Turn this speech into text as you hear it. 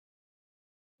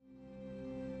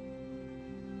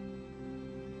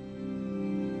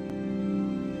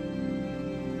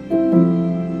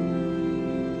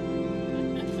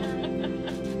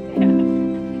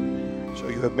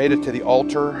have made it to the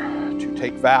altar to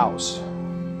take vows,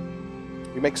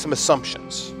 we make some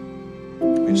assumptions.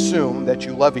 We assume that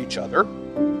you love each other.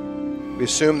 We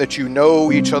assume that you know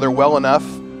each other well enough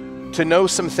to know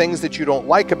some things that you don't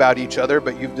like about each other,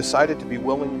 but you've decided to be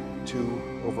willing to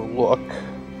overlook.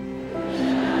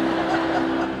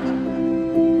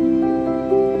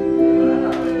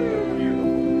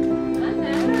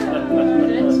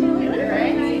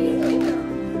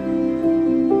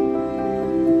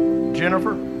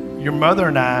 Jennifer, your mother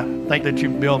and I think that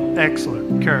you've built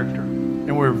excellent character,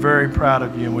 and we're very proud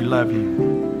of you and we love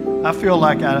you. I feel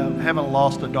like I haven't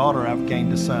lost a daughter, I've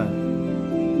gained a son.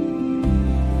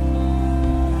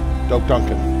 Doak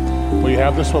Duncan, will you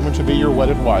have this woman to be your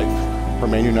wedded wife,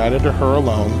 remain united to her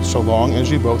alone, so long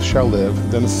as you both shall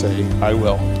live, then say, I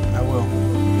will. I will.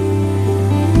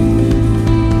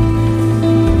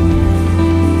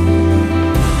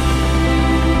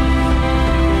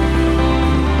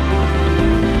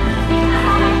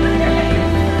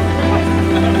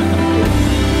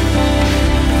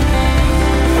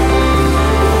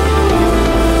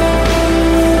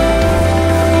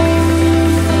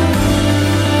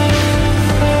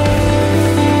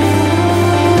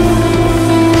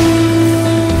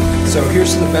 So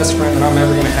here's the best friend that I'm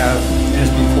ever going to have, and his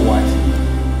beautiful wife.